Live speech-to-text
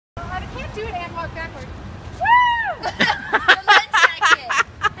can't do it and walk backward. Woo!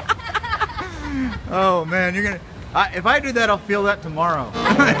 Oh man, you're gonna. If I do that, I'll feel that tomorrow.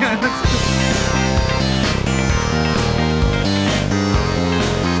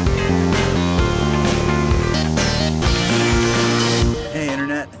 Hey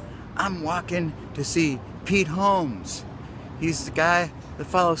internet, I'm walking to see Pete Holmes. He's the guy that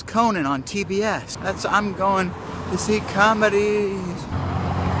follows Conan on TBS. I'm going to see comedies.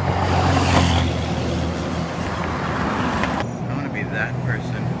 I want to be that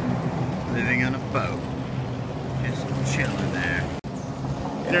person living on a boat, just chilling there.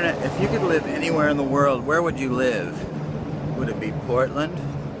 Internet, if you could live anywhere in the world, where would you live? Would it be Portland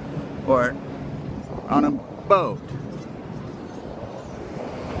or on a boat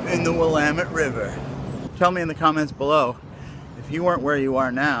in the Willamette River? Tell me in the comments below, if you weren't where you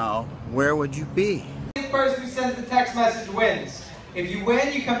are now, where would you be? The person who sends the text message wins. If you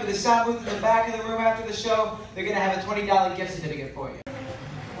win, you come to the sound booth in the back of the room after the show. They're going to have a $20 gift certificate for you.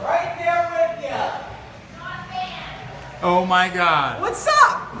 Right there with you. Oh my God. What's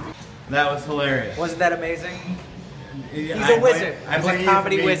up? That was hilarious. Wasn't that amazing? He's a wizard. He's a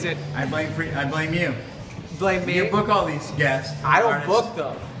comedy wizard. I blame you. Blame me? You book all these guests. I don't artists. book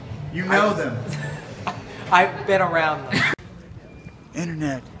them. You know them. I've been around them.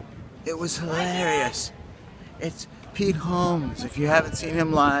 Internet, it was hilarious. It's Pete Holmes. If you haven't seen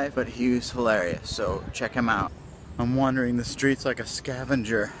him live, but he was hilarious, so check him out. I'm wandering the streets like a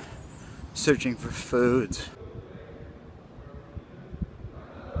scavenger, searching for foods.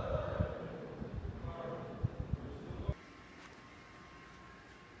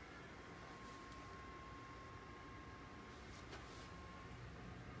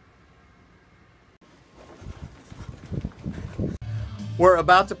 We're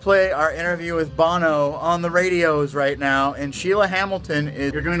about to play our interview with Bono on the radios right now, and Sheila Hamilton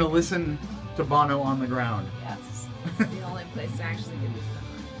is. You're going to listen to Bono on the ground. Yes. It's the only place to actually get this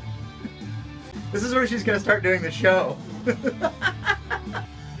done. This is where she's going to start doing the show.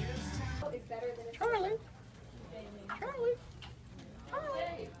 Charlie. Hi,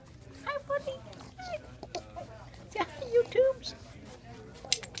 buddy. Hi, YouTubes.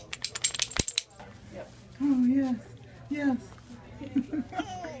 Oh, yes. Yes.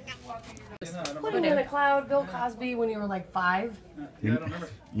 Living in a cloud, Bill Cosby, when you were like 5. Yeah, I don't remember.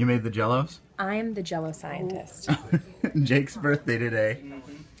 You made the Jellos? I am the Jello scientist. Jake's birthday today.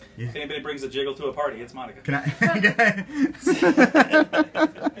 If anybody brings a jiggle to a party, it's Monica. Can I?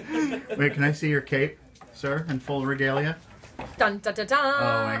 Wait, can I see your cape, sir, in full regalia? Dun dun dun dun!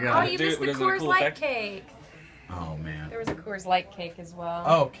 Oh my God! Oh, you missed the Coors Light cake. Oh man! There was a Coors Light cake as well.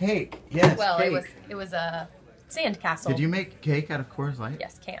 Oh, cake! Yes. Well, cake. it was a sandcastle. Did you make cake out of Coors Light?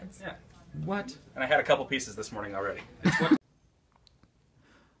 Yes, cans. Yeah. What? And I had a couple pieces this morning already. I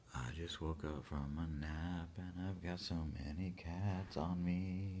just woke up from a nap and I've got so many cats on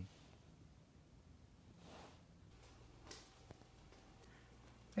me.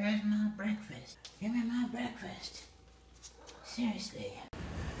 Where's my breakfast? Give me my breakfast. Seriously.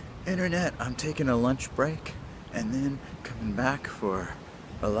 Internet, I'm taking a lunch break and then coming back for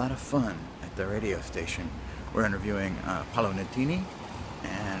a lot of fun at the radio station. We're interviewing Paolo Nutini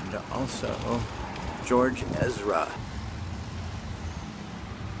and also George Ezra.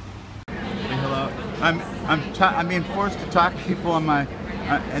 Hello. I'm being forced to talk to people on my.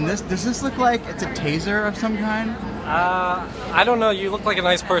 And does this look like it's a taser of some kind? I don't know. You look like a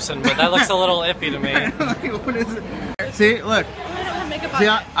nice person, but that looks a little iffy to me. What is it? See, look. See,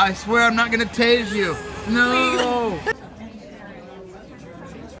 I swear I'm not gonna tase you. No.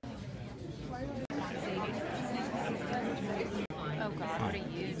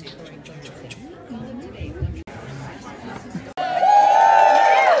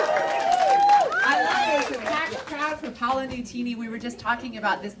 Paolo Nutini, we were just talking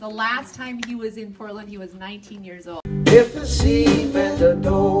about this. The last time he was in Portland, he was 19 years old. If the seam and the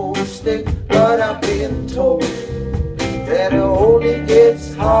dough stick, but I've been told that it only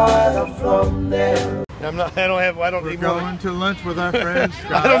gets harder from there. I don't We're going to lunch with our friends.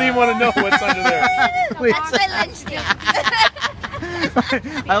 I don't even want to know what's under there. Wait. That's my lunch dance.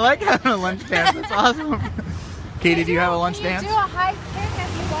 I like having a lunch dance. That's awesome. Katie, do you have a lunch dance? Do a high kick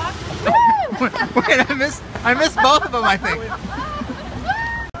as you walk. Wait, I missed both of them, I think.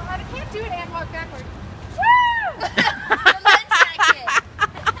 I can't do it and walk backward.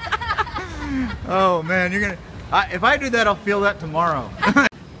 Oh man, you're gonna. If I do that, I'll feel that tomorrow.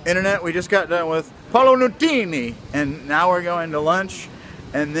 Internet, we just got done with Paolo Nutini, and now we're going to lunch,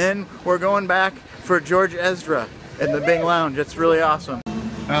 and then we're going back for George Ezra in the Bing Lounge. It's really awesome.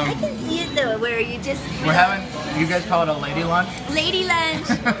 I can see it though, where you just... We're having, you guys call it a lady lunch? Lady lunch.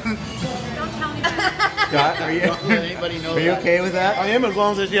 Scott, are you, Anybody know are you okay with that? I am, as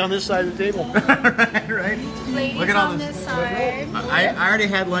long as I stay on this side of the table. right? Ladies Look at all on this. this side. I already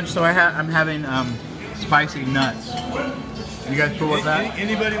had lunch, so I'm having spicy nuts. You guys cool with that?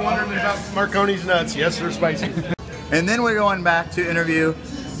 Anybody wondering about Marconi's nuts? Yes, they're spicy. And then we're going back to interview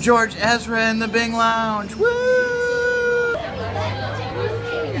George Ezra in the Bing Lounge. Woo!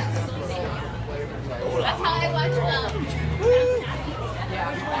 That's how I watch them.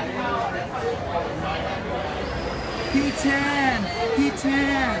 P10!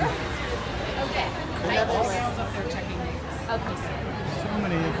 P10! Okay. So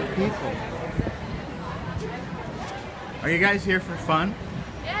many different people. Are you guys here for fun?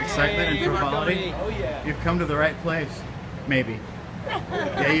 Excitement and frivolity? You've come to the right place. Maybe.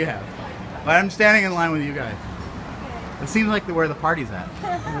 Yeah, you have. But I'm standing in line with you guys. It seems like where the party's at.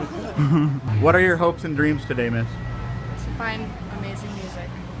 What are your hopes and dreams today, miss? To find amazing music.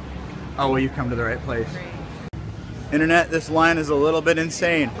 Oh, well, you've come to the right place. Internet, this line is a little bit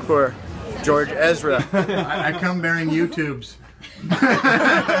insane for George Ezra. I come bearing YouTubes.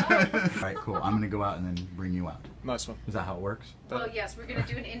 Alright, cool. I'm going to go out and then bring you out. Nice one. Is that how it works? Well, yes, we're going to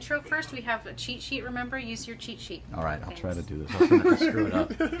do an intro first. We have a cheat sheet, remember? Use your cheat sheet. Alright, I'll try to do this. I'll screw it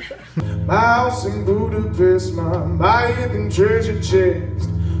up. My house in Budapest, my hidden treasure chest,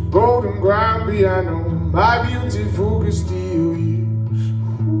 golden grand piano, my beautiful Castillo.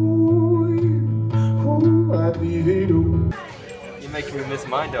 Ooh, I'd leave it all. You're making me miss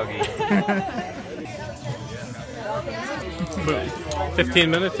my doggy.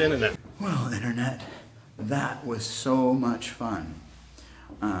 15 minutes internet. Well, Internet, that was so much fun.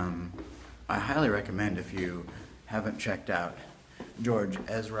 I highly recommend, if you haven't checked out George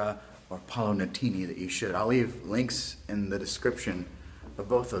Ezra or Paolo Nutini, that you should. I'll leave links in the description of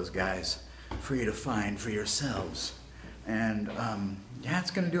both those guys for you to find for yourselves. And yeah,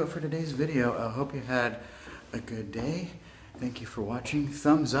 that's going to do it for today's video. I hope you had a good day. Thank you for watching.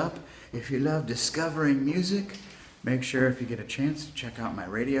 Thumbs up if you love discovering music. Make sure, if you get a chance, to check out my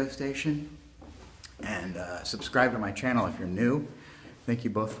radio station. And subscribe to my channel if you're new. Thank you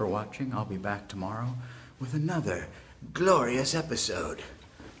both for watching. I'll be back tomorrow with another glorious episode.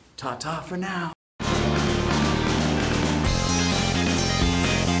 Ta-ta for now.